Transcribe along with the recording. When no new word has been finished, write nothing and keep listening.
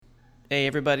Hey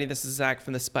everybody, this is Zach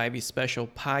from the Spivey Special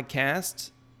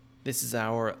Podcast. This is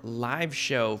our live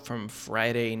show from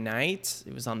Friday night.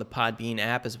 It was on the Podbean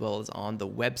app as well as on the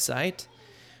website.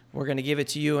 We're going to give it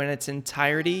to you in its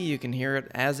entirety. You can hear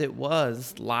it as it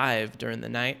was live during the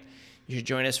night. You should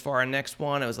join us for our next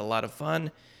one. It was a lot of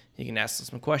fun. You can ask us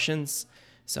some questions.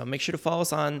 So make sure to follow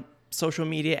us on social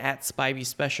media at Spivey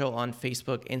Special on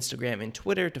Facebook, Instagram, and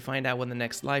Twitter to find out when the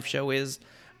next live show is.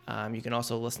 You can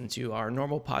also listen to our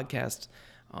normal podcast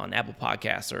on Apple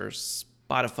Podcasts or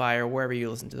Spotify or wherever you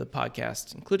listen to the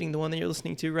podcast, including the one that you're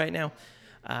listening to right now.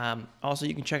 Also,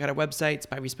 you can check out our website,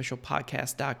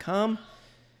 SpiveySpecialPodcast.com.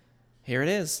 Here it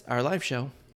is, our live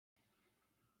show.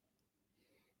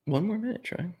 One more minute,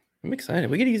 Troy. I'm excited.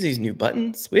 We get to use these new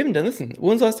buttons. We haven't done this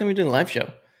when's the last time we did a live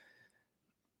show?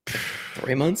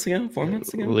 3 months ago? 4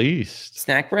 months ago? At least.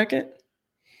 Snack bracket?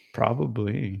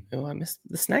 Probably. Oh, I missed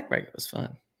the snack bracket. Was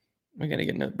fun. We gotta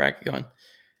get another bracket going.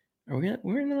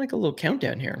 We're in like a little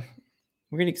countdown here.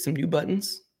 We're gonna get some new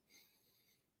buttons.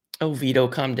 Oh, Vito,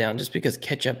 calm down. Just because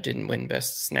ketchup didn't win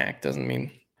best snack doesn't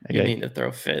mean you need to throw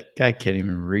a fit. Guy can't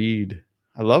even read.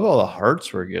 I love all the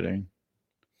hearts we're getting.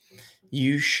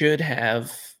 You should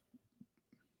have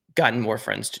gotten more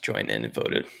friends to join in and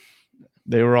voted.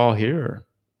 They were all here.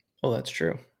 Oh, that's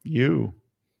true. You.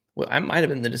 Well, I might have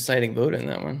been the deciding vote in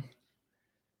that one.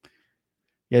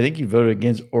 Yeah, I think you voted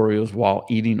against Oreos while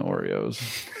eating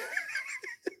Oreos.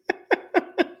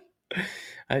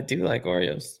 I do like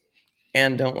Oreos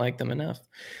and don't like them enough.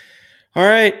 All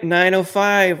right,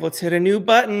 9:05. Let's hit a new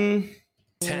button.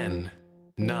 10,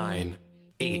 9,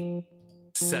 8,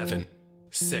 7,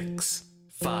 6,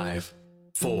 5,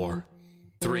 4,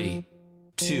 3,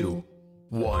 2,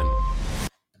 1.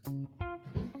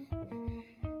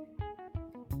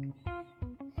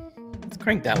 Let's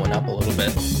crank that one up a little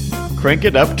bit. Crank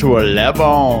it up to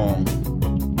 11.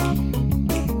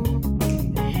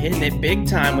 Hitting it big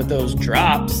time with those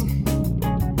drops. All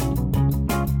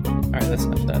right, that's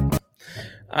enough of that.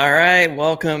 All right,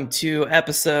 welcome to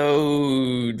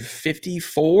episode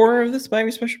 54 of the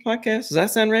Spivey Special Podcast. Does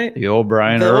that sound right? The old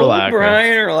Brian the Urlacher. Old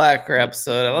Brian Urlacher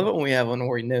episode. I love it when we have one where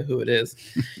we know who it is.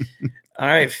 All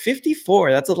right,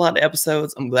 54. That's a lot of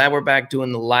episodes. I'm glad we're back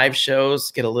doing the live shows,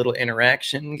 get a little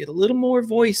interaction, get a little more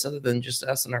voice other than just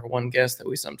us and our one guest that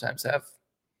we sometimes have.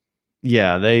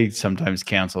 Yeah, they sometimes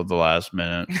canceled the last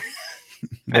minute.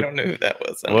 I don't know who that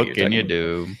was. What can you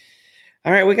do?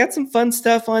 All right, we got some fun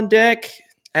stuff on deck.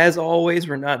 As always,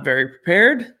 we're not very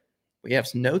prepared. We have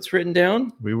some notes written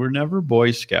down. We were never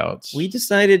Boy Scouts. We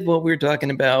decided what we were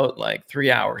talking about like 3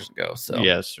 hours ago. So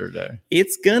yesterday.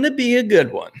 It's going to be a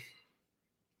good one.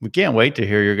 We can't wait to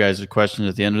hear your guys' questions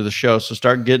at the end of the show. So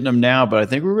start getting them now. But I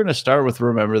think we're going to start with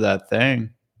Remember That Thing.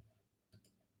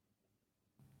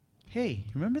 Hey,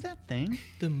 remember that thing?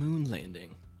 The moon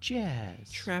landing. Jazz.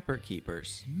 Trapper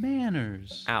Keepers.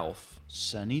 Manners. Alf.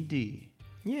 Sunny D.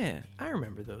 Yeah, I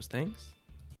remember those things.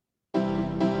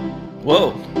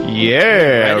 Whoa.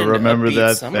 Yeah, right remember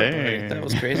that thing. Break. That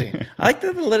was crazy. I like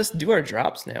that they let us do our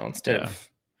drops now instead of...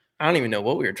 I don't even know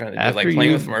what we were trying to do, after like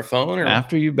playing with from our phone. Or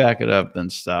after you back it up,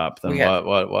 then stop. Then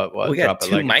what? We got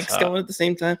two mics going at the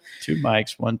same time. 2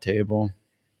 mics, 1 table.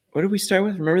 What did we start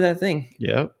with? Remember that thing?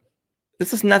 Yep.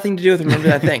 This has nothing to do with Remember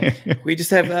That Thing. We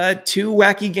just have 2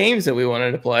 wacky games that we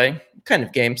wanted to play. What kind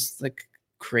of games? Like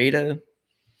create a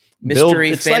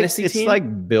mystery fantasy team? It's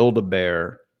like Build a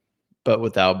Bear, but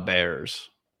without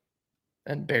bears.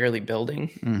 And barely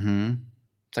building. Mm-hmm.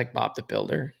 It's like Bob the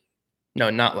Builder. No,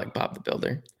 not like Bob the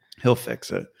Builder. He'll fix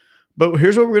it. But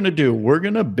here's what we're going to do. We're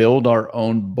going to build our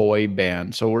own boy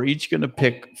band. So we're each going to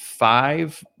pick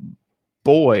 5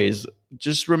 boys.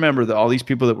 Just remember that all these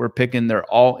people that we're picking, they're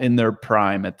all in their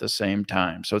prime at the same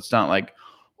time. So it's not like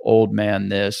old man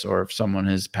this, or if someone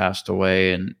has passed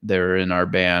away and they're in our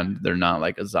band, they're not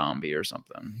like a zombie or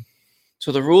something.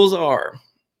 So the rules are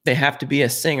they have to be a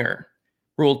singer.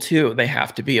 Rule 2, they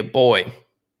have to be a boy.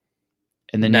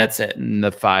 And then that's it. And the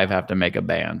 5 have to make a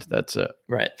band. That's it.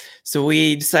 Right. So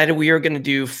we decided we are going to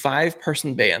do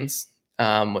 5-person bands.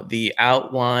 The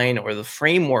outline or the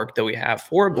framework that we have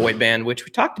for a boy band, which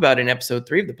we talked about in episode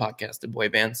 3 of the podcast of boy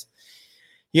bands.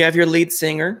 You have your lead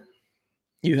singer.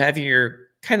 You have your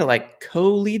kind of like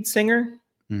co-lead singer.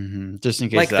 Mm-hmm. Just in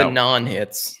case. Like the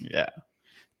non-hits. Yeah.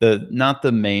 Not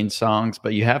the main songs,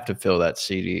 but you have to fill that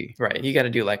CD. Right. You got to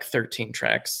do like 13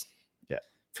 tracks.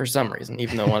 For some reason,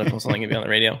 even though one of them's only going to be on the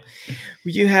radio.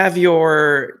 You have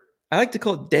your, I like to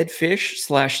call it Dead Fish /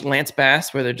 Lance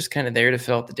Bass, where they're just kind of there to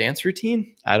fill out the dance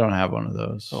routine. I don't have one of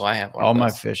those. Oh, I have one All of those.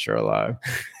 my fish are alive.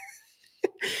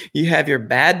 You have your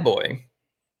Bad Boy.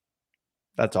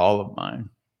 That's all of mine.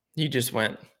 You just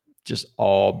went. Just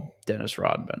all Dennis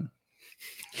Rodman.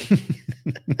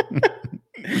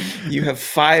 You have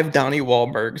 5 Donnie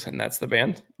Wahlbergs, and that's the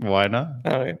band. Why not?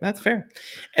 Okay, that's fair.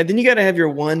 And then you got to have your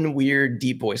one weird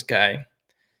deep voice guy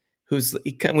who's,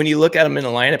 when you look at him in a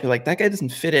lineup, you're like, that guy doesn't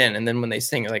fit in. And then when they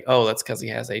sing, you're like, oh, that's because he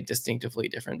has a distinctively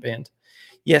different band.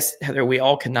 Yes, Heather, we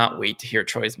all cannot wait to hear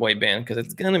Troy's boy band because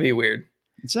it's going to be weird.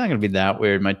 It's not going to be that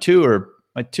weird. My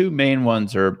two main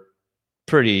ones are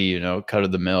pretty, cut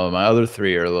of the middle. My other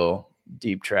 3 are a little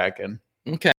deep tracking.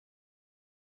 Okay.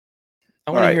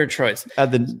 I want to hear Troy's.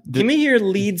 Give me your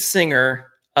lead singer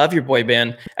of your boy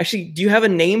band. Actually, do you have a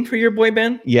name for your boy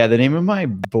band? Yeah, the name of my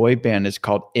boy band is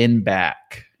called In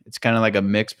Back. It's kind of like a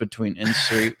mix between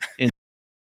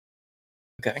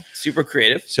Okay, super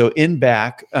creative. So In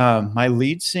Back, my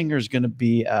lead singer is going to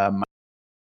be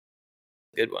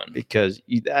good one because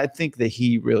I think that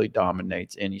he really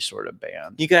dominates any sort of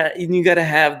band. You got to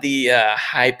have the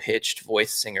high pitched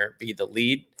voice singer be the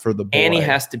lead for the boy, and he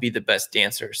has to be the best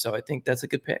dancer. So I think that's a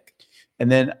good pick.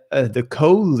 And then the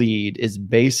co-lead is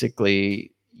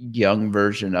basically young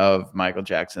version of Michael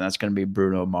Jackson. That's going to be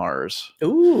Bruno Mars.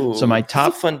 Ooh, so my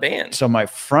top fun band. So my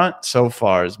front so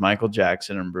far is Michael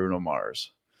Jackson and Bruno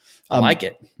Mars. I like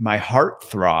it. My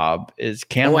heartthrob is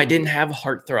I didn't have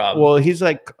heartthrob. Well, he's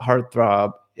like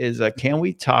heartthrob is Can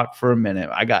We Talk for a Minute?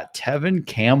 I got Tevin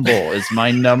Campbell is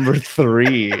my number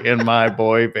 3 in my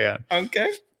boy band.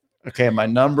 Okay, my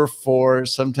number 4.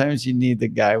 Sometimes you need the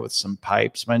guy with some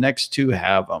pipes. My next 2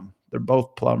 have them. They're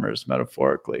both plumbers,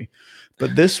 metaphorically.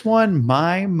 But this one,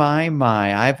 my,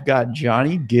 I've got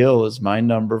Johnny Gill as my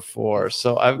number 4.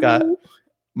 So I've got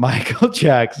Michael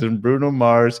Jackson, Bruno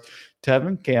Mars,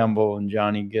 Tevin Campbell, and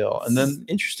Johnny Gill. And then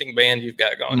interesting band you've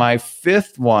got going. My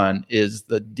 5th one is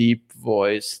the deep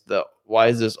voice, the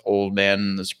wisest old man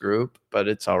in this group, but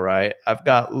it's all right. I've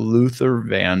got Luther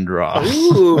Vandross.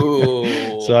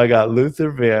 Ooh. So I got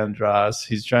Luther Vandross.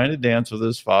 He's trying to dance with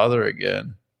his father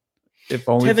again. If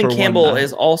only Tevin Campbell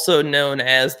is also known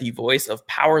as the voice of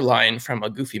Powerline from a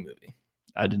Goofy movie.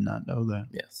 I did not know that.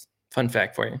 Yes. Fun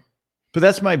fact for you. But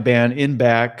that's my band, In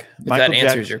Back. If that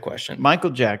answers your question. Michael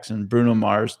Jackson, Bruno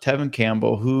Mars, Tevin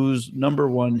Campbell, whose number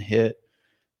 1 hit,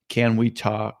 Can We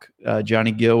Talk?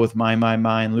 Johnny Gill with My,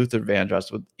 and Luther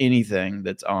Vandross with anything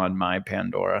that's on my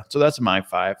Pandora. So that's my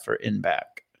 5 for In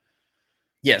Back.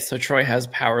 Yes, so Troy has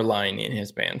Powerline in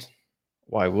his band.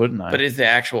 Why wouldn't I? But it's the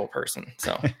actual person.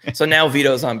 So now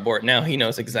Vito's on board. Now he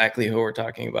knows exactly who we're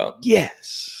talking about.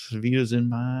 Yes. Vito's in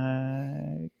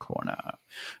my corner. All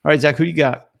right, Zach, who you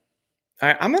got? All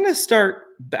right, I'm going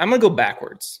to go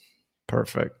backwards.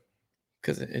 Perfect.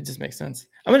 Because it just makes sense.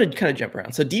 I'm going to kind of jump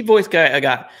around. So deep voice guy, I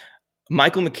got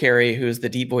Michael McCary, who's the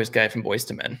deep voice guy from Boyz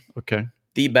II Men. Okay.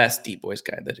 The best deep voice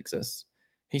guy that exists.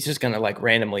 He's just going to like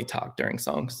randomly talk during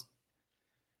songs.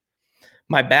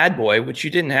 My bad boy, which you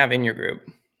didn't have in your group,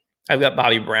 I've got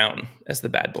Bobby Brown as the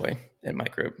bad boy in my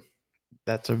group.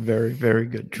 That's a very, very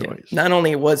good choice. Yeah. Not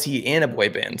only was he in a boy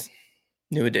band,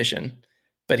 New Edition,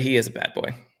 but he is a bad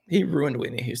boy. He ruined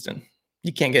Whitney Houston.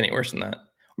 You can't get any worse than that.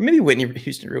 Or maybe Whitney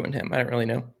Houston ruined him. I don't really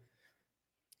know.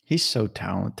 He's so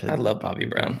talented. I love Bobby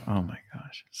Brown. Oh my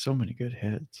gosh. So many good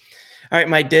hits. All right.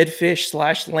 My dead fish /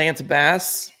 Lance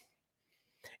Bass.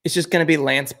 It's just going to be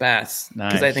Lance Bass.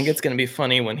 Because I think it's going to be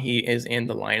funny when he is in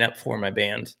the lineup for my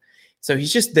band. So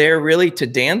he's just there really to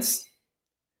dance.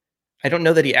 I don't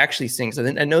know that he actually sings.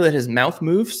 I know that his mouth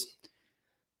moves.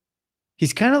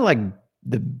 He's kind of like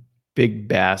the Big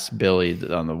Bass Billy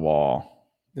on the wall.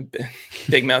 The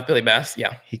big mouth Billy Bass.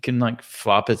 Yeah. He can like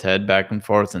flop his head back and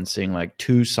forth and sing like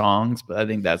 2 songs, but I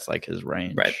think that's like his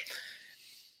range. Right.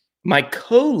 My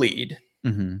co-lead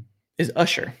is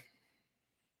Usher.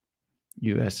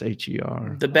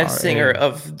 USHER. The best singer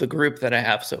of the group that I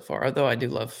have so far, although I do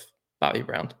love Bobby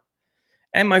Brown.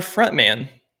 And my front man,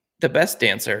 the best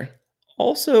dancer,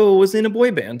 also was in a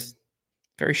boy band.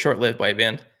 Very short-lived boy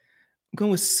band. I'm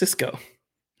going with Cisco.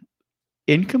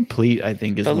 Incomplete, I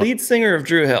think, is the lead singer of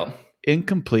Drew Hill.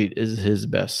 Incomplete is his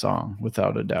best song,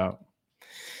 without a doubt.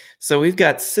 So we've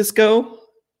got Cisco,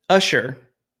 Usher,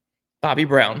 Bobby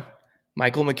Brown,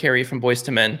 Michael McCary from Boyz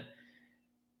II Men,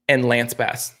 and Lance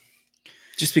Bass.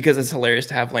 Just because it's hilarious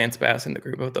to have Lance Bass in the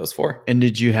group of those 4. And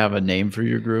did you have a name for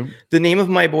your group? The name of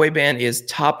my boy band is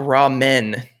Top Raw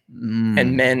Men.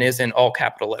 And men is in all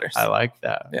capital letters. I like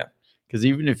that. Yeah. Because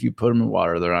even if you put them in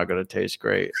water, they're not going to taste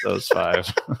great. Those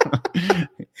 5.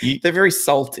 They're very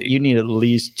salty. You need at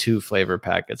least 2 flavor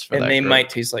packets for that. And they group. might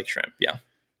taste like shrimp. Yeah.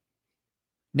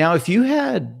 Now, if you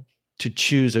had to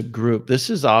choose a group, this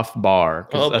is off bar.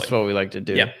 Because that's what we like to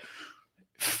do. Yeah.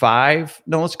 5.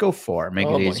 No, let's go 4. Make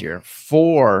it easier.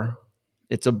 4.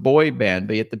 It's a boy band,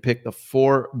 but you have to pick the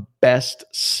 4 best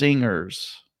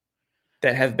singers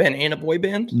that have been in a boy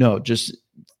band No, just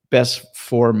best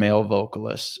 4 male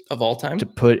vocalists of all time. to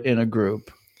put in a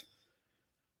group.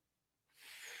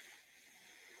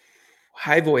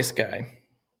 High voice guy,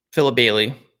 Philip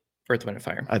Bailey, Earth, Wind, and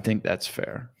Fire. I think that's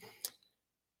fair.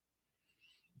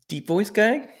 Deep voice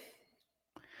guy,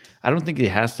 I don't think it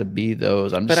has to be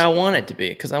those. but I want it to be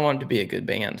because I want it to be a good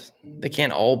band. They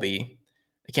can't all be.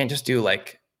 They can't just do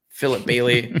like Philip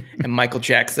Bailey and Michael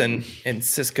Jackson and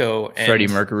Cisco and Freddie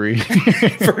Mercury.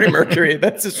 Freddie Mercury.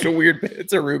 That's just a weird.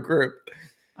 It's a rude group.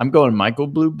 I'm going Michael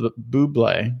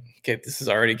Bublé. Okay, this is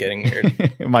already getting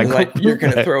weird. Michael Like, you're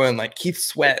gonna Bublé. throw in like Keith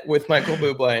Sweat with Michael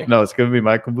Bublé. No, it's gonna be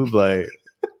Michael Bublé.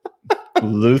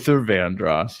 Luther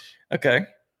Vandross. Okay.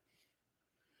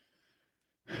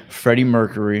 Freddie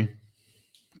Mercury,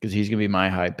 because he's gonna be my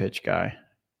high pitch guy.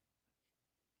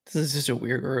 This is just a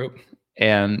weird group.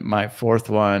 And my fourth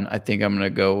one, I think I'm gonna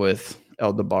go with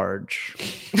El DeBarge.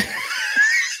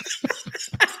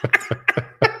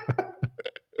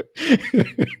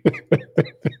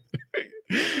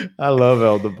 I love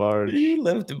El DeBarge. You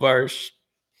live to Barsh.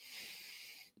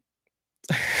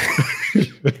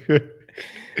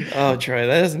 Oh, Troy,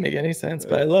 that doesn't make any sense,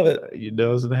 but I love it. You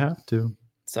doesn't have to.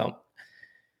 So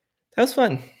that was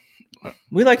fun.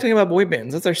 We like talking about boy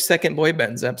bands. That's our second boy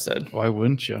bands episode. Why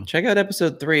wouldn't you? Check out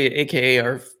episode 3, aka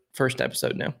our first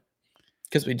episode now,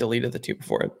 because we deleted the 2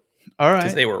 before it All because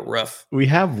right. they were rough. We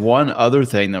have one other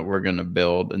thing that we're gonna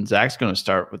build, and Zach's gonna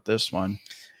start with this one.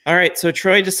 All right, so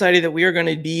Troy decided that we are going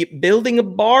to be building a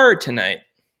bar tonight.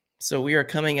 So we are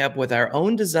coming up with our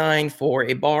own design for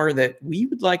a bar that we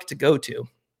would like to go to.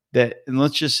 That, and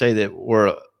let's just say that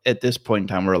we're at this point in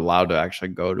time, we're allowed to actually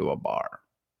go to a bar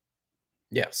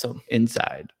Yeah, so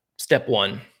inside. step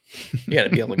 1, you got to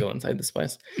be able to go inside this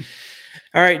place.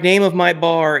 All right, name of my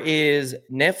bar is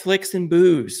Netflix and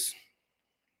Booze.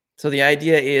 So the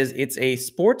idea is it's a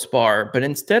sports bar, but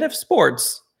instead of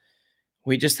sports,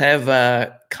 we just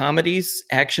have comedies,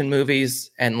 action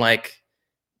movies, and like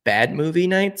bad movie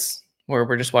nights where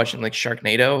we're just watching like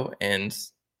Sharknado and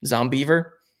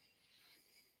Zombiever.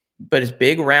 But it's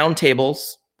big round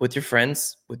tables with your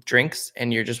friends with drinks,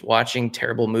 and you're just watching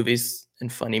terrible movies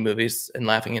and funny movies and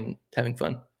laughing and having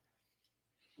fun.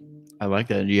 I like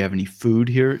that. Do you have any food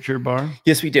here at your bar?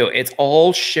 Yes, we do. It's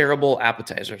all shareable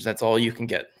appetizers. That's all you can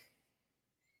get.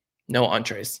 No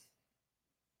entrees.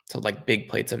 So like big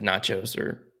plates of nachos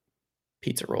or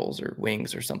pizza rolls or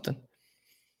wings or something.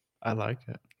 I like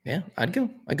it. Yeah, I'd go.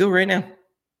 I'd go right now.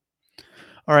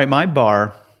 All right, my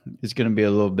bar is going to be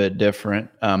a little bit different.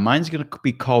 Mine's going to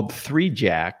be called Three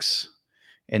Jacks,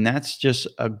 and that's just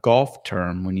a golf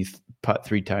term when you putt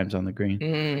 3 times on the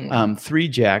green. 3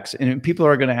 Jacks, and people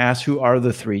are going to ask, who are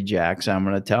the 3 Jacks? I'm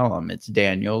going to tell them it's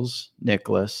Daniels,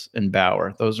 Nicholas, and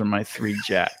Bauer. Those are my 3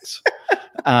 Jacks.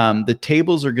 The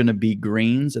tables are going to be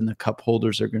greens, and the cup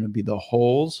holders are going to be the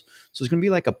holes. So it's going to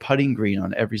be like a putting green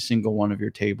on every single one of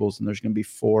your tables, and there's going to be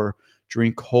 4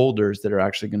 drink holders that are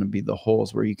actually going to be the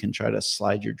holes where you can try to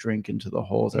slide your drink into the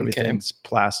holes. Everything's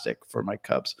plastic for my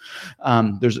cups.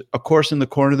 There's, of course, in the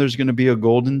corner, there's going to be a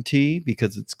golden tee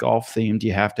because it's golf themed.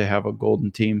 You have to have a golden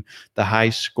team. The high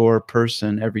score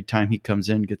person, every time he comes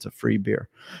in, gets a free beer.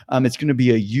 It's going to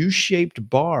be a U-shaped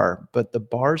bar, but the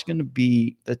bar is going to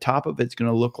be, the top of it's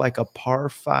going to look like a par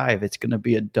 5. It's going to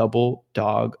be a double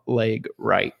dog leg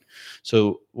right.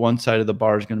 So one side of the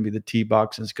bar is going to be the tee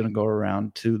box, and it's going to go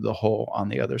around to the hole on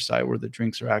the other side where the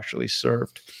drinks are actually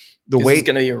served. The Is way this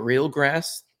going to be a real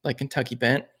grass like Kentucky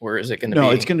Bent, or is it going to be?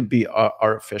 No, it's going to be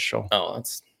artificial. Oh,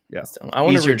 that's Yeah. I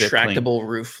want a Easier to clean. retractable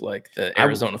roof like the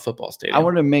Arizona football stadium. I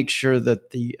want to make sure that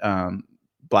the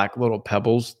black little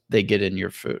pebbles, they get in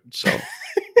your food. So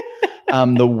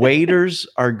the waiters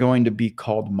are going to be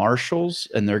called marshals,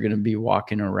 and they're going to be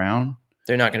walking around.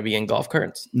 They're not going to be in golf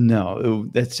carts. No,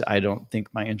 I don't think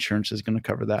my insurance is going to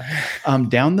cover that.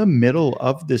 Down the middle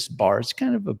of this bar, it's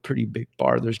kind of a pretty big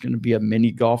bar. There's going to be a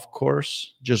mini golf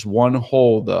course, just one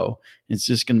hole though. It's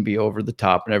just going to be over the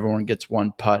top, and everyone gets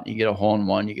one putt. You get a hole in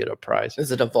one, you get a prize.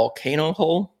 Is it a volcano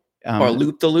hole or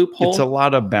loop-the-loop hole? It's a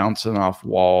lot of bouncing off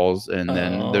walls, and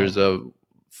then there's a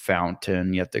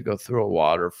fountain. You have to go through a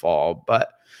waterfall,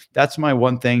 but that's my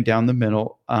one thing down the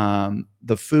middle.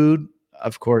 The food,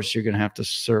 of course, you're going to have to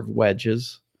serve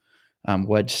wedges,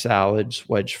 wedge salads,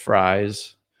 wedge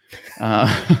fries.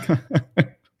 There's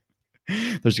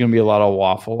going to be a lot of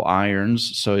waffle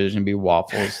irons, so there's going to be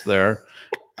waffles there.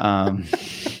 And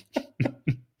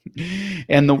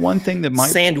the one thing that might...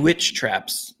 Sandwich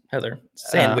traps, Heather.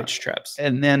 Sandwich traps.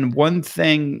 And then one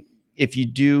thing, if you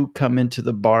do come into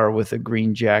the bar with a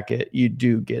green jacket, you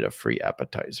do get a free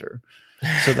appetizer.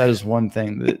 So that is one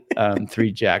thing that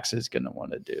 3 Jacks is going to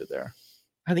want to do there.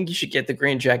 I think you should get the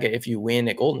green jacket if you win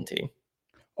at Golden Tee.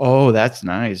 Oh, that's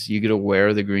nice. You get to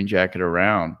wear the green jacket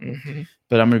around. Mm-hmm.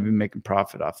 But I'm going to be making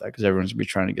profit off that because everyone's going to be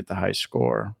trying to get the high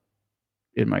score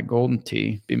in my Golden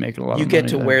Tee. Be making a lot You of money. get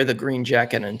to wear the green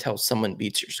jacket until someone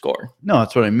beats your score. No,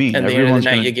 that's what I mean. And at the end of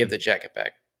the night, you give the jacket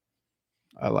back.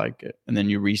 I like it. And then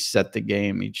you reset the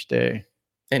game each day.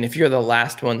 And if you're the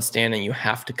last one standing, you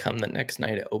have to come the next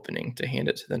night at opening to hand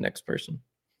it to the next person.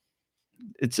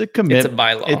 It's a commitment. It's a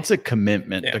bylaw. It's a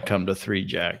commitment to come to Three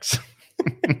Jacks.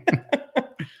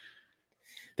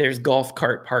 There's golf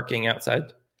cart parking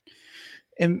outside.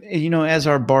 And, as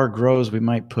our bar grows, we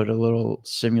might put a little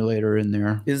simulator in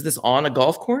there. Is this on a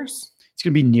golf course? It's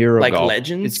going to be near a like golf.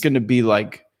 Legends? It's going to be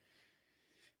like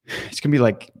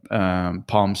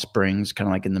Palm Springs, kind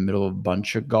of like in the middle of a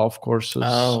bunch of golf courses.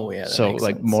 Oh, yeah. So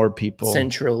like sense. More people.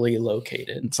 Centrally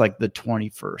located. It's like the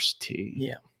 21st tee.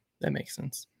 Yeah, that makes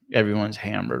sense. Everyone's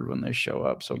hammered when they show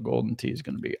up. So Golden Tee is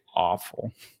going to be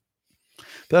awful.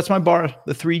 But that's my bar,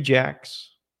 the Three Jacks.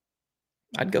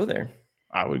 I'd go there.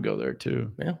 I would go there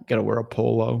too. Yeah. Got to wear a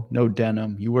polo. No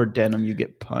denim. You wear denim, you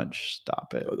get punched.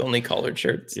 Stop it. Only collared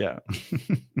shirts. Yeah.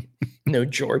 No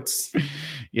jorts.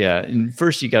 Yeah. And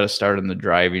first you got to start in the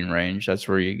driving range. That's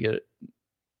where you get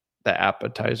the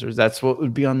appetizers. That's what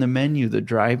would be on the menu. The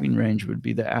driving range would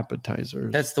be the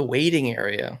appetizers. That's the waiting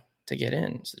area to get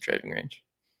in. It's the driving range.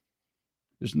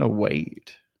 There's no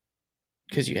wait.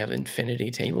 Because you have infinity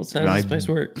tables. How does this place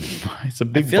work? It's a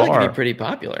big I feel bar. like it'd be pretty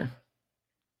popular.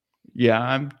 Yeah,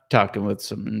 I'm talking with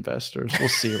some investors. We'll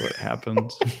see what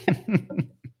happens.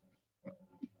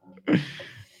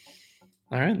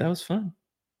 All right, that was fun.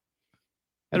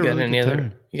 You got any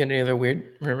other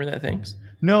weird remember that things?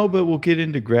 No, but we'll get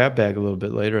into grab bag a little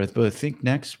bit later. But I think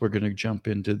next we're going to jump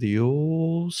into the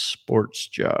old sports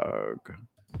jug.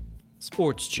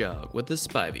 Sports jug with the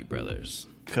Spivey brothers.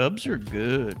 Cubs are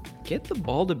good. Get the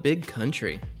ball to big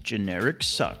country. Generic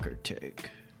soccer take.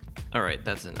 All right,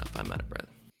 that's enough. I'm out of breath.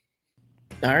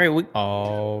 All right.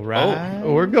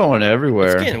 Oh, we're going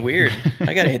everywhere. It's getting weird.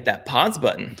 I got to hit that pause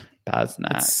button. That's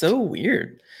not. It's so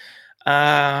weird. We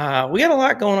got a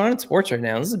lot going on in sports right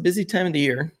now. This is a busy time of the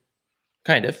year.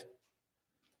 Kind of.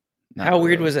 How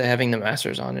weird was it having the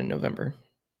Masters on in November?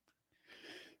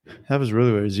 That was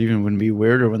really weird. It even would be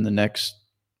weirder when the next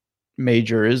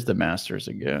major is the Masters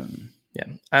again. Yeah.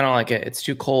 I don't like it. It's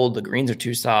too cold. The greens are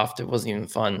too soft. It wasn't even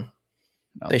fun.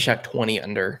 No. They shot 20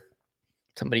 under.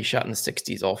 Somebody shot in the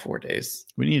 60s all 4 days.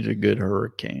 We need a good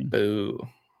hurricane. Boo.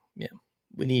 Yeah.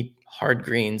 We need hard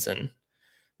greens and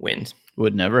wind.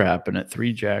 Would never happen at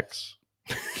Three Jacks.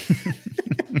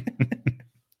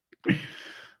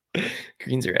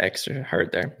 Greens are extra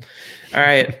hard there. All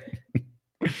right.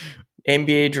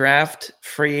 NBA draft,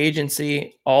 free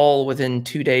agency, all within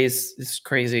 2 days. This is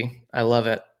crazy. I love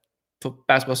it.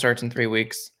 Basketball starts in 3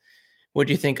 weeks. What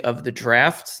do you think of the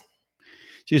draft?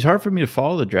 See, it's hard for me to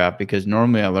follow the draft because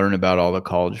normally I learn about all the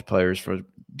college players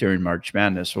during March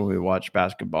Madness when we watch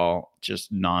basketball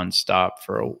just nonstop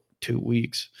for 2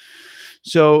 weeks.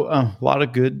 So a lot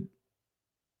of good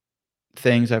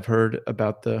things I've heard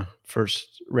about the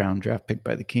first round draft pick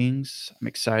by the Kings. I'm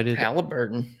excited.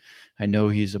 Halliburton. I know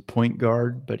he's a point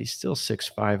guard, but he's still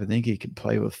 6'5". I think he could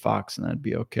play with Fox, and that'd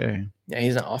be okay. Yeah,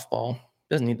 he's an off ball.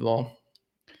 Doesn't need the ball.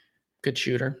 Good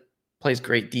shooter. Plays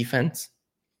great defense.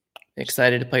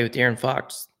 Excited to play with De'Aaron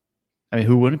Fox. I mean,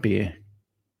 who wouldn't be?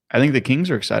 I think the Kings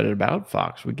are excited about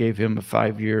Fox. We gave him a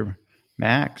 5-year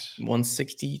max.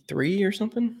 163 or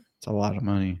something? It's a lot of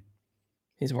money.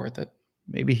 He's worth it.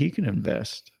 Maybe he can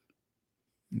invest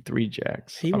in Three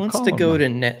Jacks. He wants to go to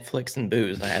Netflix and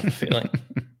booze, I have a feeling.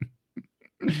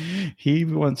 He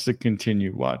wants to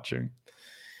continue watching.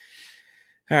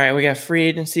 All right, we got free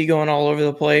agency going all over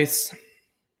the place.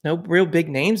 No real big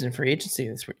names in free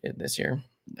agency this year.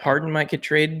 Harden might get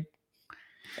traded.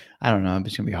 I don't know.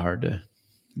 It's going to be hard to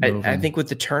I think with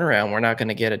the turnaround, we're not going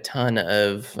to get a ton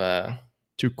of...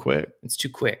 too quick. It's too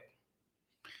quick.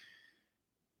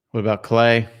 What about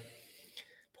Clay?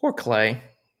 Poor Clay.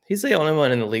 He's the only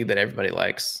one in the league that everybody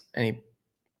likes. And he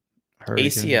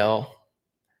ACL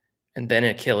and then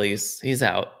Achilles. He's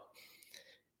out.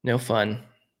 No fun.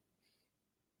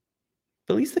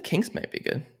 But at least the Kings might be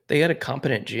good. They got a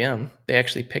competent GM. They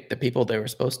actually picked the people they were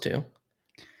supposed to.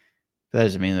 That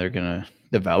doesn't mean they're going to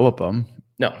develop them.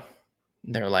 No.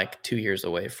 They're like 2 years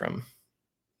away from...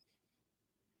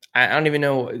 I don't even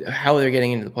know how they're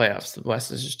getting into the playoffs. The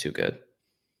West is just too good.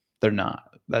 They're not.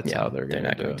 That's how they're going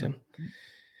to do it.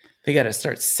 They got to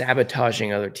start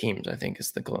sabotaging other teams, I think,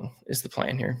 is the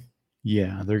plan here.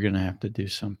 Yeah, they're going to have to do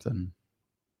something.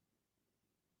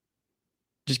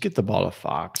 Just get the ball to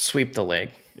Fox. Sweep the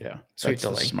leg. Yeah, Sweep the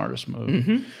leg. Smartest move.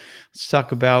 Mm-hmm.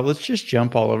 Let's just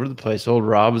jump all over the place. Old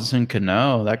Robinson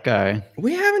Cano, that guy.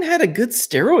 We haven't had a good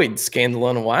steroid scandal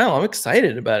in a while. I'm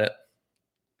excited about it.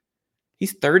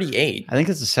 He's 38. I think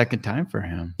it's the second time for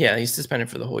him. Yeah, he's suspended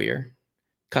for the whole year.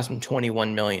 Cost him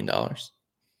 $21 million.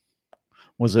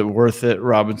 Was it worth it,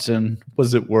 Robinson?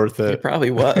 Was it worth it? It probably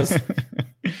was.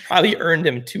 Probably earned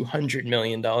him $200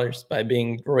 million by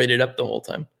being roided up the whole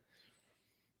time.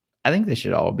 I think they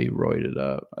should all be roided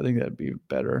up. I think that'd be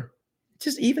better.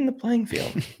 Just even the playing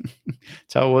field.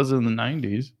 That's how it was in the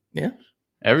 90s. Yeah.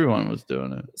 Everyone was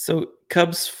doing it. So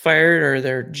Cubs fired or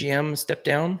their GM stepped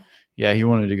down? Yeah, he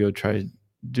wanted to go try to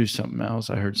do something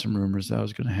else. I heard some rumors that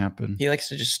was going to happen. He likes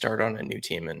to just start on a new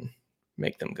team and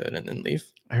make them good and then leave.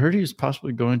 I heard he was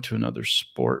possibly going to another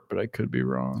sport, but I could be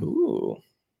wrong. Ooh.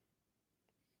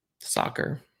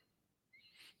 Soccer.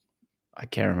 I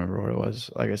can't remember what it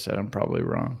was. Like I said, I'm probably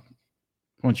wrong.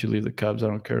 Once you leave the Cubs, I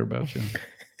don't care about you.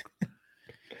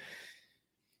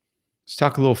 Let's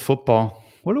talk a little football.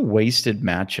 What a wasted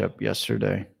matchup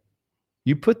yesterday.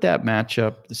 You put that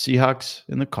matchup, the Seahawks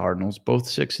and the Cardinals, both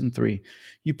 6-3.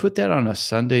 You put that on a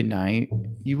Sunday night,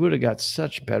 you would have got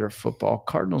such better football.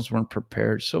 Cardinals weren't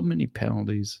prepared. So many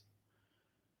penalties.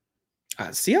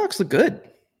 Seahawks look good.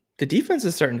 The defense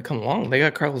is starting to come along. They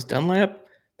got Carlos Dunlap.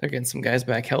 They're getting some guys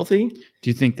back healthy. Do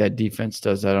you think that defense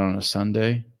does that on a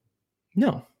Sunday?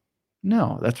 No.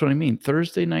 No, that's what I mean.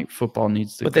 Thursday night football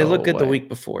needs to But they look good the week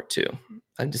before, too.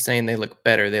 I'm just saying they look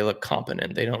better. They look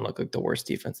competent. They don't look like the worst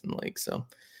defense in the league. So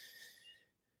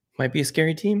might be a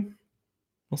scary team.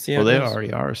 We'll see how Well, it they goes.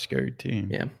 already are a scary team.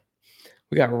 Yeah.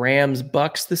 We got Rams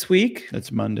Bucks this week.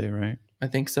 That's Monday, right? I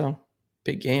think so.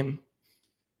 Big game.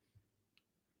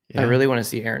 Yeah. I really want to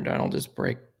see Aaron Donald just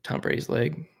break Tom Brady's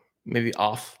leg. Maybe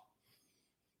off.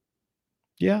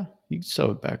 Yeah, you can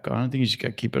sew it back on. I think you just got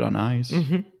to keep it on ice.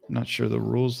 Mm-hmm. Not sure the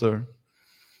rules there.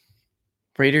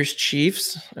 Raiders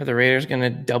Chiefs. Are the Raiders going to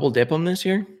double dip them this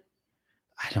year?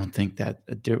 I don't think that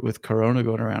with Corona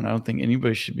going around, I don't think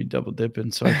anybody should be double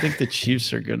dipping. So I think the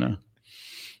Chiefs are gonna.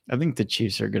 I think the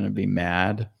Chiefs are gonna be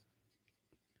mad.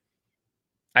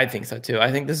 I think so too.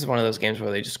 I think this is one of those games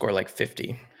where they just score like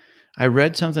 50. I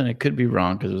read something. It could be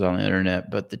wrong because it was on the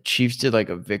internet, but the Chiefs did like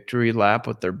a victory lap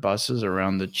with their buses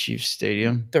around the Chiefs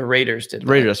stadium. The Raiders did.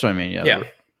 Raiders. That's what I mean. Yeah.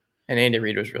 And Andy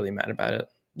Reid was really mad about it.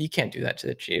 You can't do that to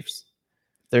the Chiefs.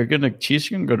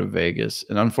 Chiefs are gonna go to Vegas,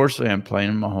 and unfortunately, I'm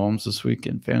playing Mahomes this week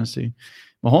in fantasy.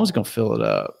 Mahomes is gonna fill it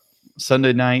up.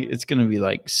 Sunday night, it's gonna be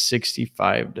like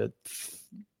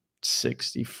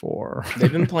 65-64. They've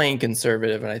been playing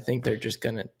conservative, and I think they're just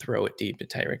gonna throw it deep to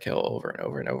Tyreek Hill over and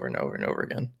over and over and over and over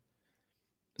again.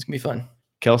 It's gonna be fun.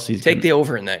 Kelsey's Take the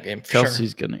over in that game. For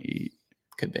Kelsey's sure. gonna eat.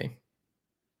 Could be.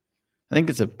 I think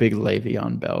it's a big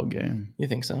Le'Veon Bell game. You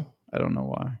think so? I don't know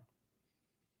why.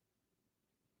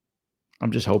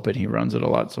 I'm just hoping he runs it a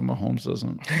lot so Mahomes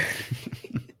doesn't.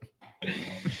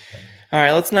 All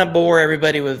right, let's not bore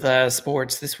everybody with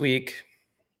sports this week.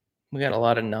 We got a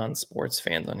lot of non-sports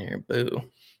fans on here. Boo.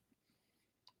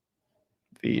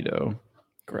 Veto.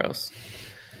 Gross.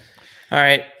 All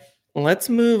right, let's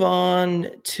move on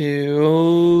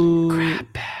to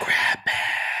Crap bag.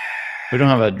 We don't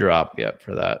have a drop yet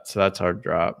for that, so that's our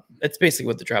drop. That's basically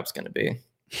what the drop's going to be.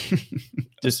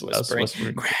 Just us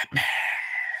whispering. Crap bag.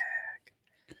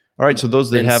 All right, so those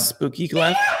that Then have spooky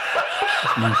left.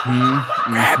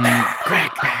 Crap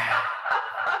bag.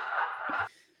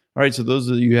 All right, so those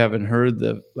of you who haven't heard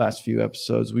the last few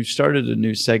episodes, we've started a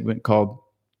new segment called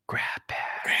Grab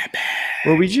Bag,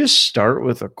 where we just start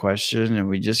with a question and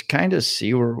we just kind of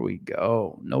see where we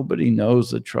go. Nobody knows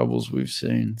the troubles we've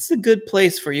seen. It's a good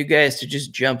place for you guys to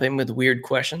just jump in with weird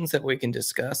questions that we can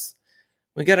discuss.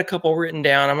 We got a couple written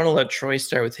down. I'm going to let Troy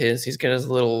start with his. He's got his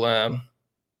little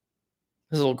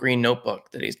green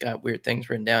notebook that he's got weird things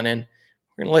written down in.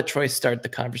 We're going to let Troy start the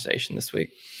conversation this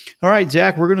week. All right,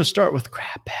 Zach, we're going to start with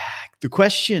Crap Bag. The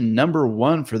question number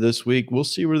 1 for this week, we'll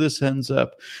see where this ends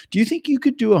up. Do you think you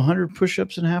could do 100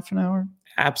 push-ups in half an hour?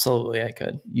 Absolutely, I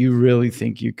could. You really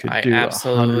think you could do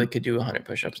 100? Could do 100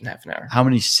 push-ups in half an hour. How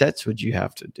many sets would you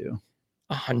have to do?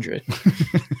 100.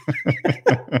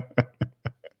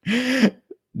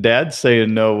 Dad's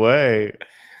saying no way.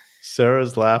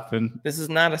 Sarah's laughing. This is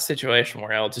not a situation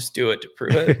where I'll just do it to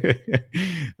prove it.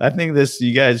 I think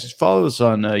you guys follow us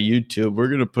on YouTube. We're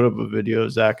going to put up a video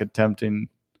of Zach attempting,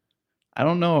 I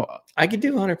don't know. I could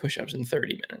do 100 push-ups in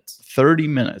 30 minutes. 30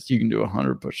 minutes. You can do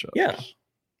 100 push-ups. Yeah.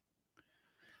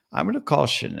 I'm going to call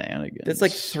shenanigans. That's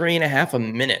like 3.5 a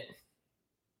minute.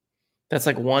 That's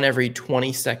like one every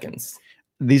 20 seconds.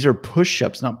 These are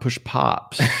push-ups, not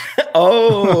push-pops.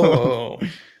 Oh.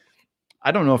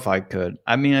 I don't know if I could.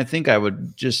 I mean, I think I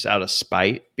would just out of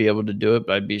spite be able to do it,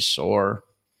 but I'd be sore.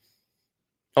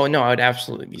 Oh, no, I would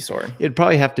absolutely be sore. It'd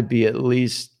probably have to be at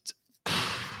least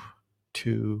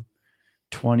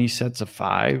 20 sets of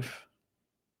 5.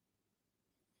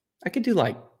 I could do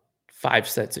like 5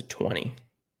 sets of 20.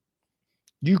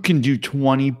 You can do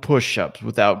 20 push-ups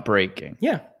without breaking.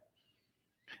 Yeah.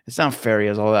 It's not fair. He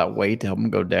has all that weight to help him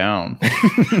go down.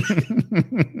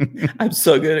 I'm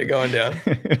so good at going down.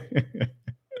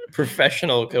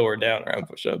 Professional goer down around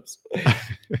push-ups.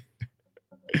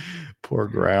 Poor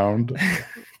ground.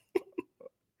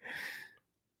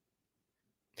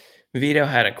 Vito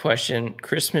had a question.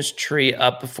 Christmas tree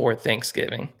up before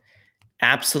Thanksgiving?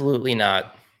 Absolutely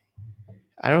not.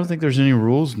 I don't think there's any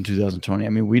rules in 2020. I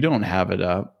mean, we don't have it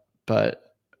up,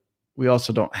 but we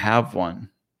also don't have one.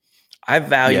 I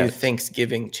value Yes.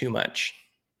 Thanksgiving too much.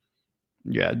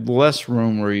 Yeah, less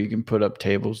room where you can put up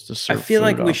tables to serve. I feel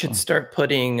like food we off should of. start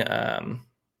putting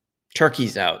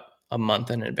turkeys out a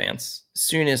month in advance. As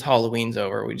soon as Halloween's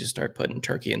over, we just start putting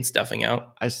turkey and stuffing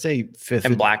out I say 5th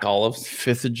and of, black olives.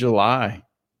 5th of July.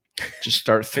 Just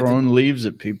start 5th of- throwing leaves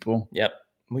at people. Yep.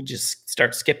 We just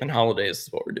start skipping holidays is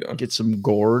what we're doing. Get some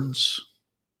gourds.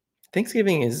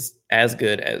 Thanksgiving is as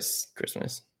good as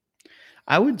Christmas.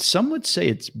 Some would say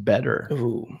it's better.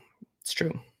 Ooh, it's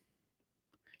true. You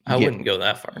I get- wouldn't go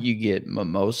that far. You get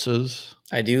mimosas.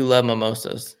 I do love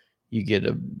mimosas. You get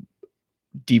a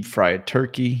deep fried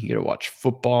turkey. You get to watch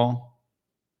football.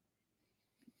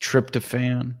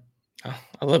 Tryptophan. Oh,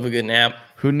 I love a good nap.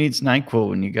 Who needs NyQuil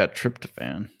when you got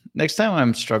tryptophan? Next time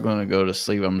I'm struggling to go to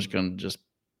sleep, I'm just going to just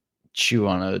chew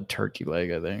on a turkey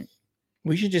leg, I think.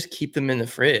 We should just keep them in the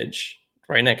fridge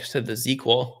right next to the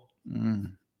ZQL.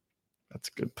 That's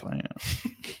a good plan.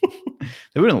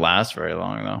 They wouldn't last very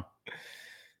long, though.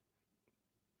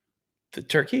 The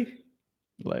turkey?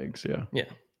 Legs, yeah. Yeah.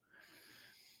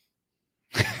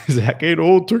 Zach ate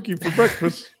old turkey for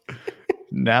breakfast.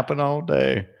 Napping all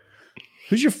day.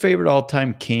 Who's your favorite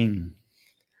all-time king?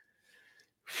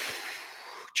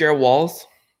 Gerald Wallace?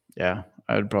 Yeah,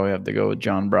 I would probably have to go with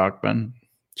John Brockman.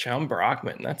 John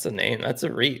Brockman. That's a name. That's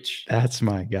a reach. That's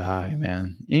my guy,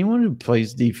 man. Anyone who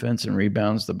plays defense and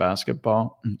rebounds the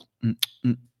basketball,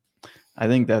 I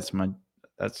think that's definitely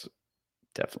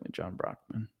John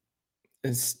Brockman.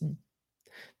 It's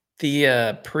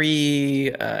the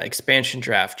pre-expansion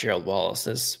draft. Gerald Wallace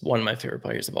is one of my favorite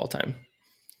players of all time.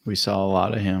 We saw a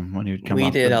lot of him when he would come We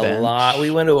off did the a bench. lot.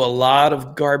 We went to a lot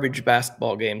of garbage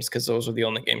basketball games because those were the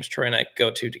only games Troy and I could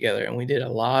go to together. And we did a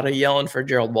lot of yelling for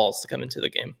Gerald Wallace to come into the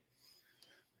game.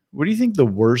 What do you think the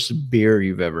worst beer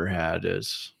you've ever had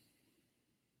is?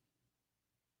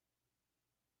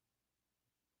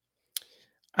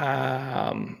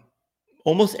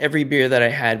 Almost every beer that I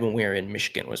had when we were in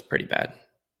Michigan was pretty bad.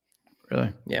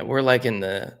 Really? Yeah, we're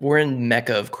in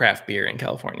Mecca of craft beer in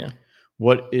California.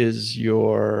 What is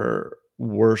your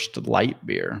worst light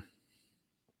beer?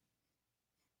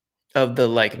 Of the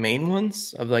main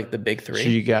ones, of the big three. So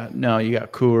you got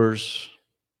Coors,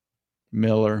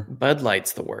 Miller, Bud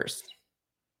Light's the worst.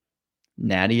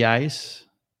 Natty Ice.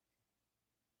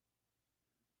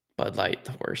 Bud Light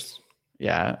the worst.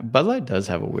 Yeah, Bud Light does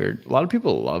have a lot of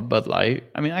people love Bud Light.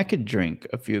 I mean, I could drink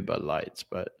a few Bud Lights,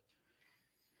 but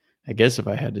I guess if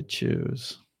I had to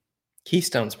choose.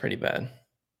 Keystone's pretty bad.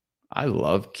 I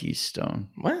love Keystone.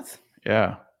 What?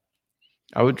 Yeah.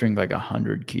 I would drink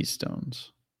 100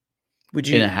 Keystones Would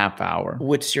you in a half hour.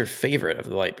 What's your favorite of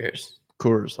the light beers?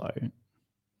 Coors Light.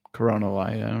 Corona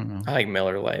Light. I don't know. I like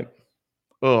Miller Lite.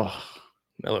 Ugh.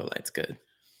 Miller Lite's good.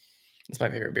 It's my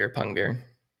favorite beer pong beer.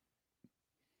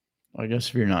 I guess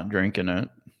if you're not drinking it,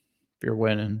 if you're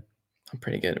winning, I'm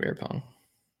pretty good at beer pong.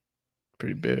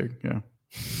 pretty big. Yeah.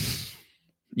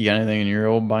 You got anything in your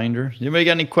old binder? Anybody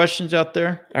got any questions out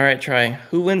there? All right, Troy.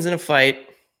 Who wins in a fight?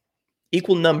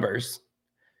 Equal numbers.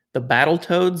 The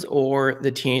Battletoads or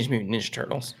the Teenage Mutant Ninja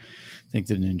Turtles? I think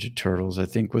the Ninja Turtles. I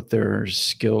think with their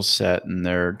skill set and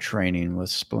their training with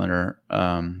Splinter,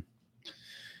 and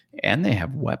they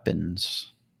have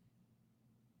weapons.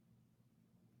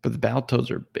 But the Battletoads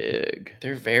are big.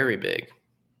 They're very big.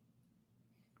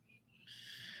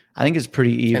 I think it's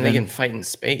pretty even. And they can fight in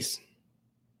space.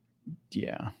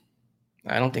 Yeah.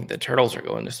 I don't think the Turtles are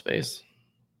going to space.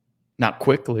 Not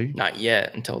quickly. Not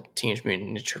yet, until Teenage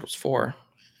Mutant Ninja Turtles 4.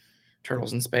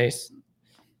 Turtles in space.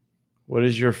 What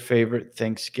is your favorite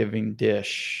Thanksgiving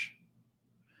dish?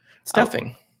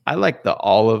 Stuffing. I like the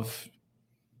olive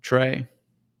tray.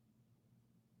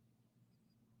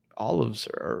 Olives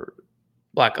are...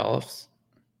 Black olives.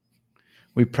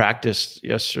 We practiced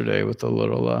yesterday with a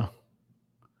little...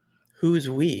 Who's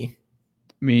we?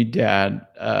 Me, Dad,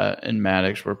 and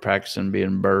Maddox were practicing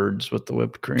being birds with the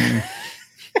whipped cream.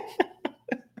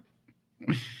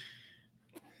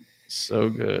 So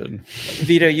good.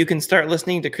 Vito, you can start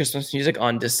listening to Christmas music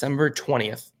on December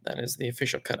 20th. That is the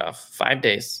official cutoff. 5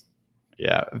 days.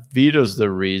 Yeah, Vito's the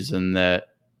reason that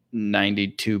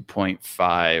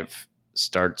 92.5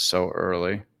 starts so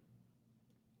early.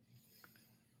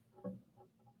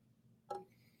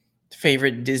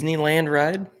 Favorite Disneyland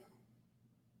ride?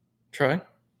 Troy?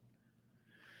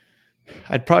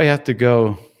 I'd probably have to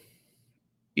go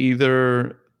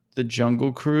either the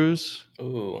Jungle Cruise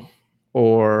Ooh.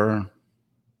 or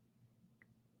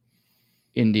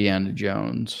Indiana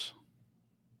Jones.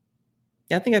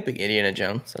 Yeah, I think I'd pick Indiana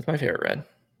Jones. That's my favorite ride.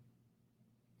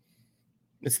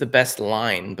 It's the best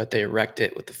line, but they wrecked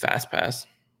it with the Fast Pass.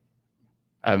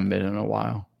 I haven't been in a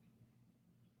while.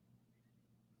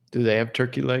 Do they have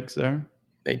turkey legs there?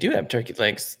 They do have turkey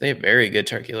legs. They have very good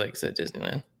turkey legs at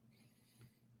Disneyland.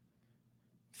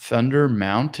 Thunder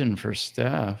Mountain for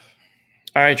Steph.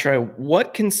 All right, Troy,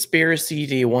 what conspiracy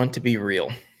do you want to be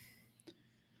real?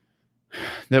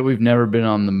 That we've never been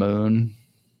on the moon.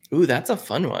 Ooh, that's a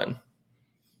fun one.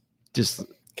 Just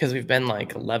because we've been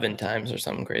like 11 times or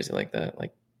something crazy like that.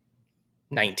 Like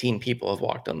 19 people have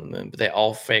walked on the moon, but they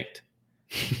all faked.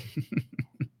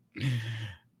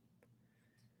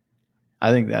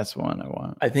 I think that's one I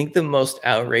want. I think the most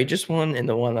outrageous one and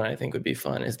the one that I think would be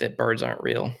fun is that birds aren't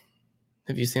real.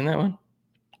 Have you seen that one?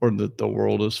 Or that the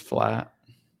world is flat.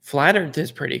 Flat Earth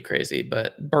is pretty crazy,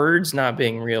 but birds not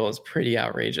being real is pretty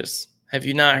outrageous. Have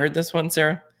you not heard this one,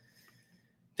 Sarah?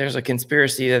 There's a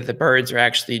conspiracy that the birds are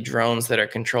actually drones that are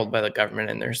controlled by the government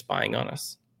and they're spying on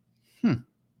us.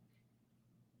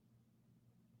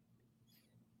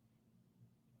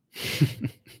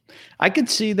 I could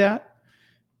see that.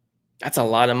 That's a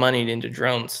lot of money into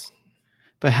drones.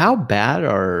 But how bad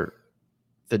are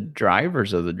the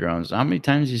drivers of the drones? How many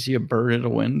times do you see a bird at a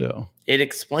window? It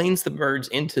explains the birds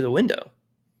into the window.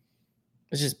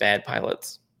 It's just bad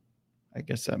pilots. I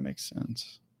guess that makes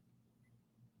sense.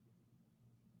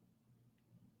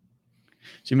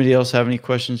 Does anybody else have any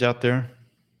questions out there?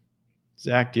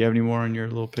 Zach, do you have any more on your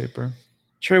little paper?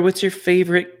 Troy, what's your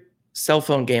favorite cell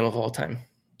phone game of all time?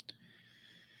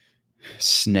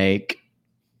 Snake.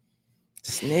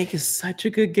 Snake is such a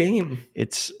good game.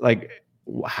 It's like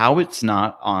how it's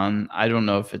not on. I don't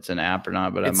know if it's an app or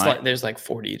not, but it's like, there's like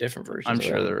 40 different versions. I'm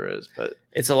sure there is, but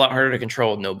it's a lot harder to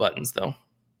control with no buttons, though.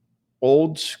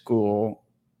 Old school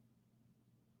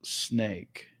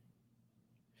Snake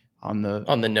on the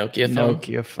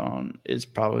Nokia phone is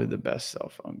probably the best cell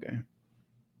phone game.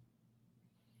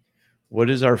 What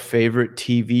is our favorite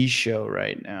TV show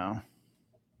right now?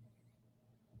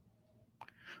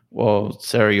 Well,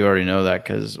 Sarah, you already know that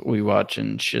because we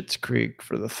watching Schitt's Creek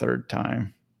for the third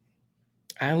time.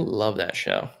 I love that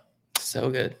show.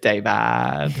 So good. David.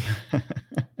 I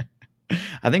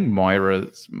think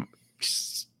Moira's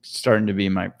starting to be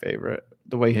my favorite.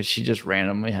 The way she just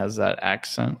randomly has that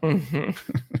accent. Mm-hmm.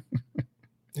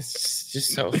 It's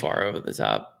just so far over the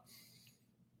top.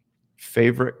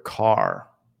 Favorite car?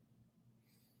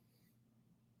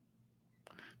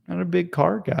 Not a big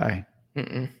car guy.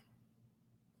 Mm-mm.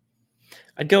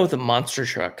 I'd go with a monster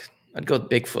truck. I'd go with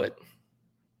Bigfoot.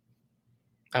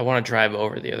 I want to drive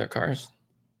over the other cars.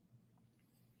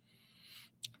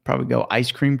 Probably go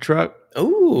ice cream truck.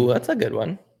 Ooh, that's a good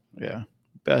one. Yeah.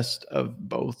 Best of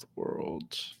both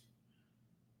worlds.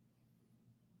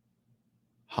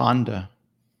 Honda.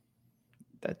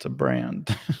 That's a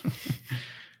brand.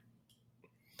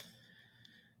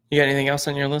 You got anything else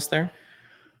on your list there?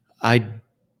 I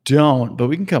don't, but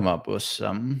we can come up with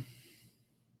some.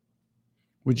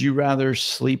 Would you rather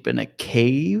sleep in a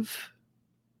cave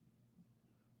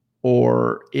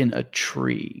or in a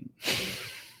tree?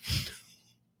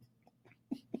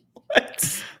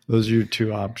 What? Those are your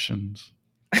two options.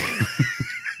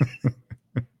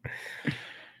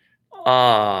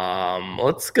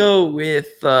 Let's go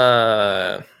with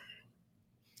I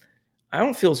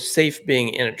don't feel safe being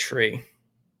in a tree.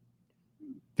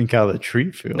 Think how the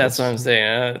tree feels. That's what I'm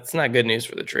saying. It's not good news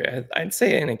for the tree. I'd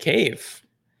say in a cave.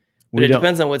 But it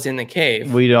depends on what's in the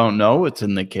cave. We don't know what's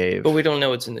in the cave. But we don't know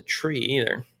what's in the tree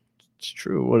either. It's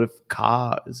true. What if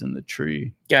Ka is in the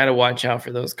tree? Gotta watch out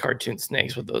for those cartoon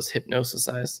snakes with those hypnosis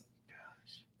eyes.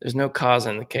 There's no Ka's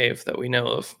in the cave that we know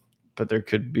of. But there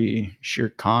could be Shere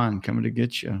Khan coming to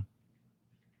get you.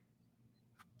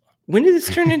 When did this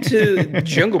turn into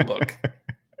Jungle Book?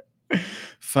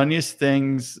 Funniest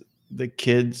things the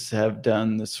kids have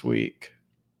done this week.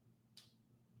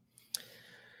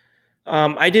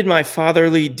 I did my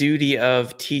fatherly duty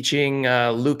of teaching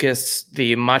Lucas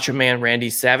the Macho Man Randy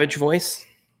Savage voice.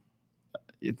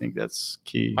 You think that's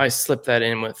key? I slipped that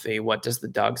in with the what does the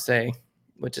dog say?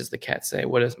 What does the cat say?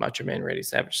 What does Macho Man Randy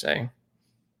Savage say? And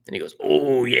he goes,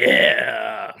 oh,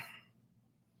 yeah.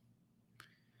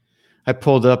 I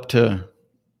pulled up to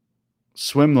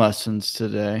swim lessons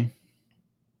today.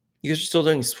 You guys are still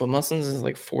doing swim lessons? It's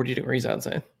like 40 degrees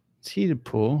outside. It's heated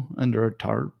pool under a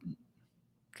tarp.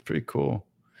 It's pretty cool.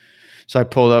 So I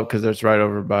pulled up because it's right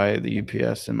over by the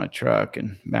UPS in my truck,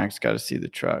 and Max got to see the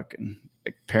truck. And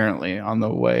apparently on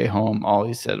the way home, all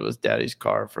he said was Daddy's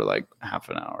car for like half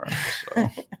an hour. So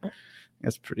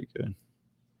that's pretty good.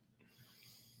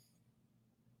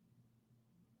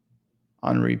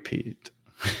 On repeat.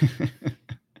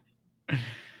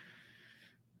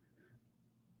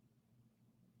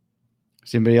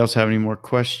 Does anybody else have any more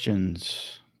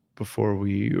questions before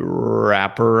we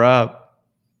wrap her up?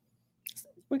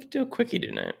 We could do a quickie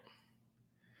tonight.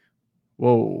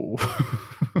 Whoa.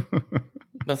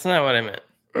 That's not what I meant.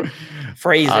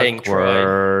 Phrasing,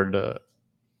 Awkward. You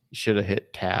should have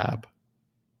hit tab.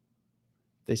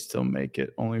 They still make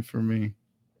it only for me.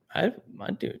 I'd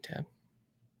do a tab.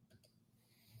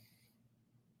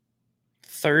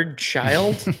 Third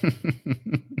child?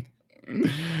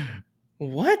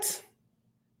 What?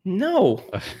 No.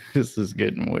 This is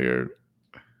getting weird.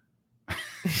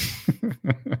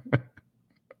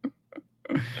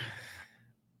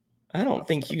 I don't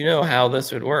think you know how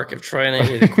this would work. If Troy and I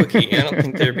did a quickie, I don't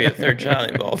think there'd be a third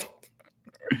child involved.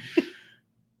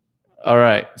 All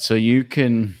right. So you're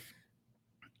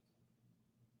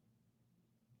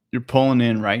pulling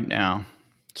in right now,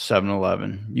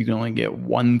 7-Eleven. You can only get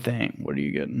one thing. What are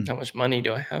you getting? How much money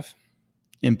do I have?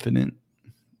 Infinite.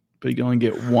 But you can only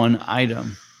get one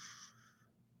item.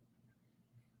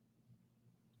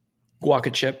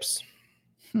 Guaca chips.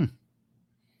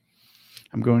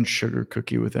 I'm going sugar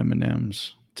cookie with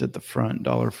M&Ms. It's at the front,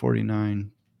 $1.49.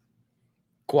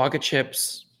 Guaca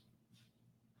chips,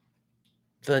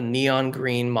 the neon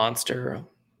green monster,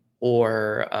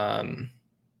 or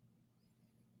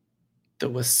the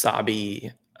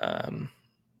wasabi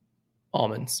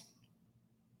almonds.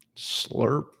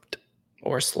 Slurped.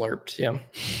 Or slurped, yeah.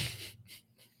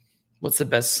 What's the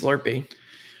best Slurpee?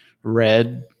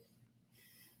 Red.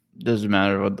 Doesn't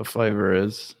matter what the flavor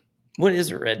is. What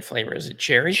is a red flavor? Is it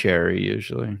cherry? Cherry,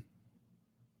 usually.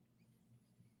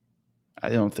 I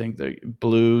don't think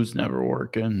blue's never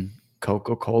working.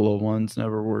 Coca-Cola one's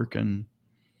never working.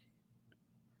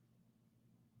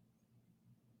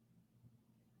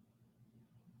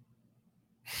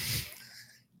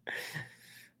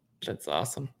 That's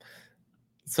awesome.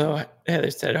 So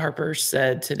Harper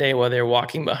said today while they're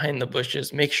walking behind the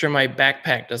bushes, make sure my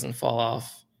backpack doesn't fall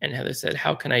off. And Heather said,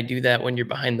 how can I do that when you're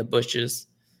behind the bushes?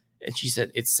 And she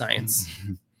said, it's science.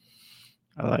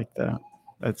 I like that.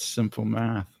 That's simple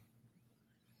math.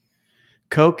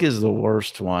 Coke is the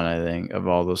worst one, I think, of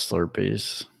all the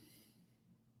Slurpees.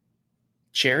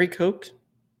 Cherry Coke?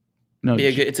 No,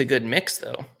 it's a good mix,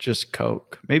 though. Just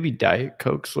Coke. Maybe Diet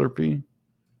Coke Slurpee.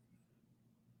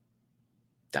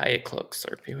 Diet Coke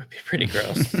Slurpee would be pretty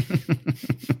gross.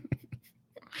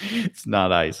 It's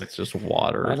not ice. It's just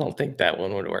water. I don't think that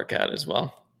one would work out as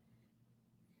well.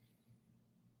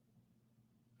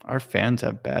 Our fans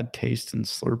have bad taste in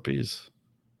Slurpees.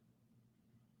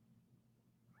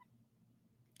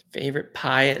 Favorite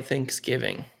pie at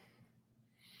Thanksgiving?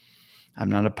 I'm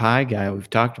not a pie guy. We've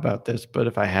talked about this, but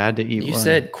if I had to eat you one.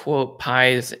 said, quote,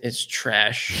 pies is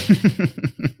trash.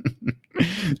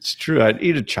 It's true. I'd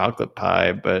eat a chocolate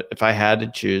pie, but if I had to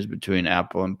choose between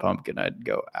apple and pumpkin, I'd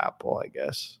go apple, I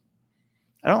guess.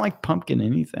 I don't like pumpkin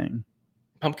anything.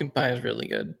 Pumpkin pie is really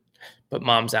good, but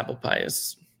Mom's apple pie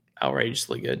is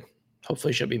outrageously good.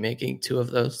 Hopefully she'll be making 2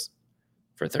 of those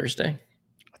for Thursday.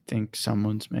 I think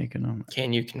someone's making them.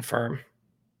 Can you confirm?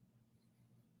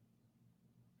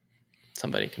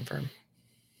 Somebody confirm.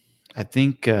 I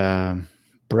think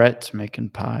Brett's making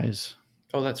pies.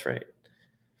 Oh, that's right.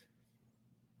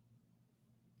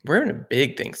 We're having a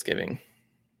big Thanksgiving.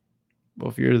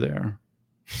 Well, if you're there.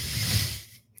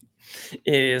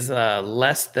 It is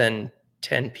less than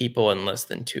 10 people and less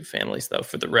than 2 families, though,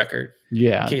 for the record.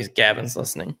 Yeah. In case Gavin's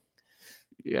listening.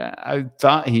 Yeah, I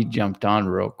thought he jumped on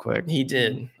real quick. He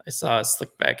did. I saw his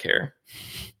slick back hair.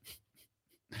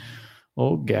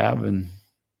 Old Gavin.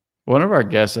 One of our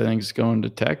guests, I think, is going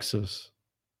to Texas.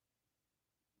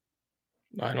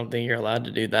 I don't think you're allowed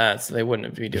to do that, so they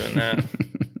wouldn't be doing that.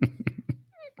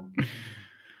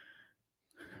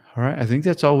 All right, I think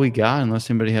that's all we got, unless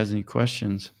anybody has any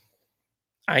questions.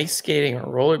 Ice skating or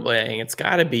rollerblading? It's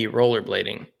got to be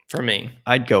rollerblading for me.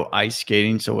 I'd go ice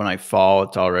skating, so when I fall,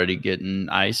 it's already getting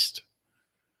iced.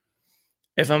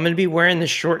 If I'm going to be wearing the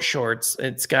short shorts,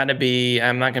 it's got to be,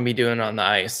 I'm not going to be doing it on the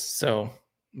ice. So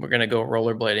we're going to go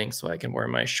rollerblading so I can wear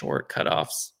my short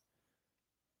cutoffs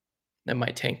and my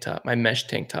tank top, my mesh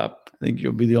tank top. I think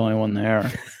you'll be the only one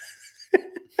there.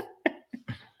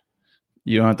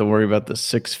 You don't have to worry about the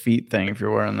 6 feet thing if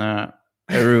you're wearing that.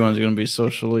 Everyone's going to be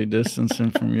socially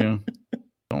distancing from you.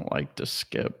 Don't like to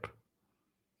skip.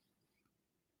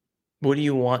 What do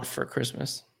you want for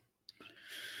Christmas?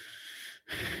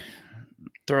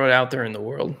 Throw it out there in the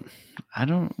world. I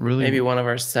don't really. Maybe one of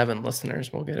our 7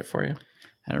 listeners will get it for you.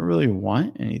 I don't really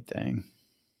want anything.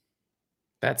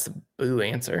 That's a boo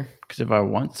answer. Because if I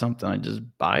want something, I just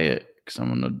buy it because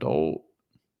I'm an adult.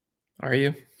 Are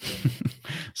you?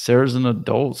 Sarah's an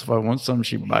adult, so if I want something,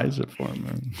 she buys it for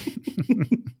me.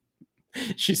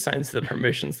 She signs the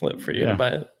permission slip for you to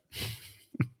buy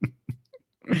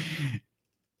it.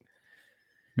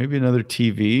 Maybe another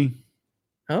TV.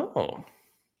 Oh.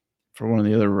 For one of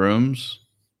the other rooms.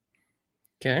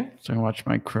 Okay. So I can watch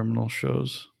my criminal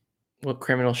shows. What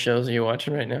criminal shows are you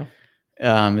watching right now?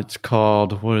 It's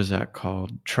called, what is that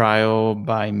called? Trial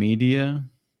by Media.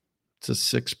 It's a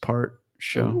 6-part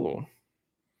show. Ooh.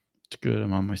 It's good.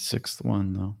 I'm on my 6th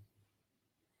one, though.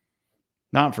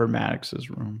 Not for Maddox's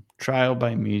room. Trial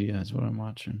by Media is what I'm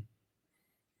watching.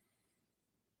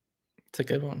 It's a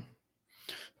good one.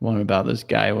 One about this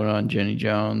guy who went on Jenny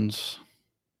Jones.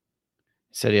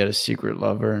 He said he had a secret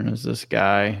lover and it was this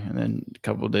guy. And then a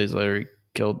couple of days later, he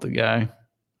killed the guy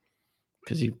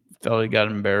because he felt he got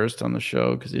embarrassed on the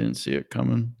show because he didn't see it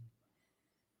coming.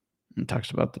 And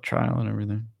talks about the trial and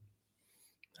everything.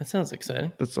 That sounds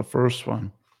exciting. That's the first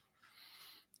one.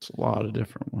 It's a lot of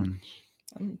different ones.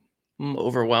 I'm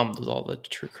overwhelmed with all the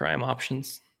true crime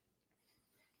options.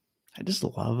 I just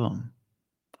love them.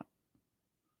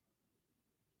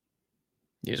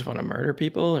 You just want to murder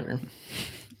people, or?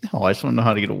 No, I just want to know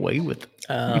how to get away with it.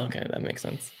 Oh, okay, that makes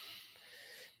sense.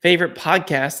 Favorite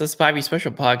podcast? The Spivey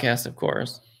Special podcast, of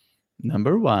course.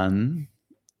 Number 1.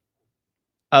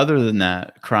 Other than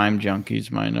that, Crime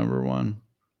Junkies, my number 1.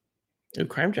 Ooh,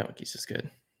 Crime Junkies is good.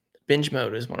 Binge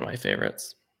Mode is one of my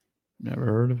favorites. Never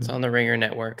heard of it. It's on the Ringer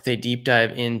Network. They deep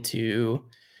dive into,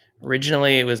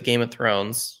 originally it was Game of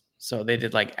Thrones. So they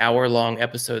did like hour-long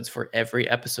episodes for every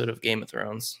episode of Game of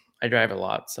Thrones. I drive a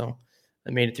lot, so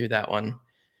I made it through that one.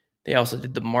 They also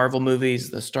did the Marvel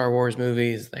movies, the Star Wars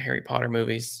movies, the Harry Potter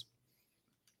movies.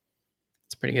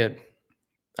 It's pretty good.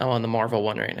 I'm on the Marvel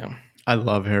one right now. I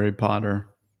love Harry Potter.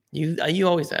 You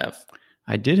always have.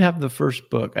 I did have the first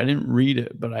book. I didn't read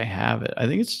it, but I have it. I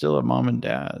think it's still at Mom and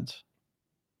Dad's.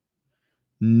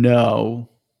 No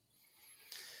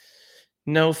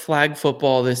flag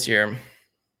football this year.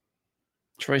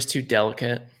 Troy's too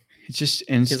delicate. It's just,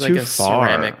 and it's He's too like a far.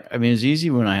 ceramic. I mean, it's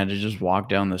easy when I had to just walk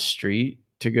down the street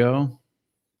to go.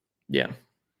 Yeah.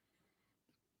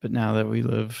 But now that we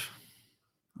live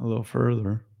a little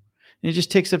further, it just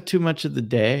takes up too much of the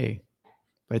day.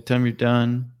 By the time you're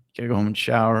done, you gotta go home and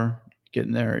shower,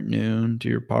 getting there at noon to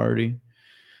your party.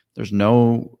 There's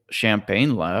no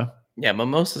champagne left. Yeah,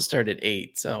 mimosas start at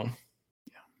 8, so.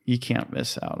 You can't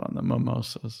miss out on the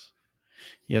mimosas.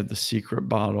 You have the secret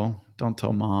bottle. Don't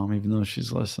tell Mom, even though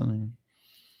she's listening.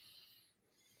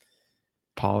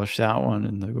 Polish that one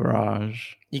in the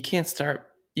garage. You can't start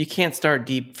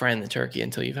deep frying the turkey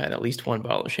until you've had at least 1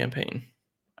 bottle of champagne.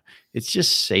 It's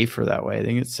just safer that way. I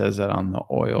think it says that on the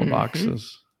oil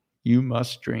boxes. You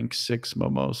must drink 6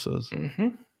 mimosas. Mm-hmm.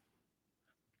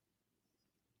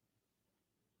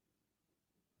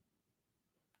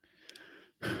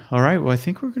 All right. Well, I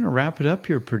think we're going to wrap it up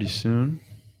here pretty soon.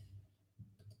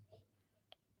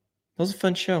 That was a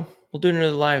fun show. We'll do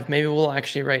another live. Maybe we'll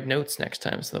actually write notes next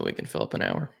time so that we can fill up an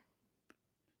hour.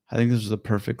 I think this is the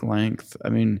perfect length. I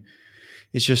mean,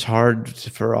 it's just hard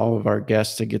for all of our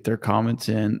guests to get their comments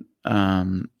in.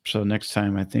 So next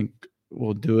time, I think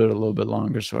we'll do it a little bit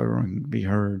longer so everyone can be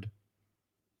heard.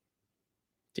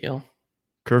 Deal.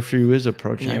 Curfew is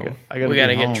approaching. Yeah, we got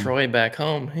to get Troy back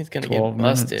home. He's going to get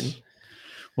busted. Minutes.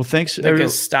 Well, thanks. The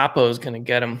Gestapo's going to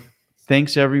get him.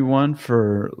 Thanks, everyone,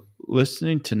 for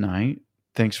listening tonight.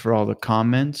 Thanks for all the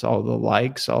comments, all the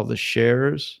likes, all the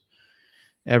shares,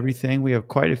 everything. We have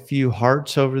quite a few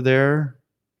hearts over there.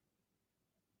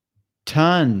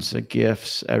 Tons of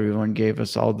gifts. Everyone gave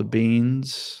us all the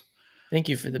beans. Thank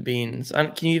you for the beans.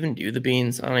 Can you even do the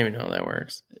beans? I don't even know how that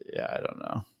works. Yeah, I don't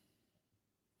know.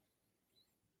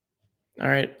 All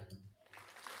right.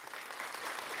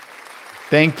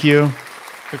 Thank you.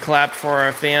 We clap for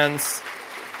our fans.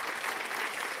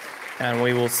 And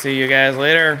we will see you guys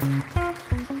later.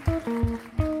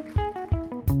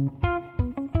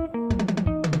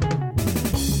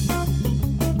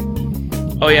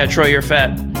 Oh yeah, Troy, you're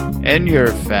fat. And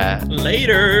you're fat.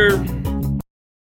 Later.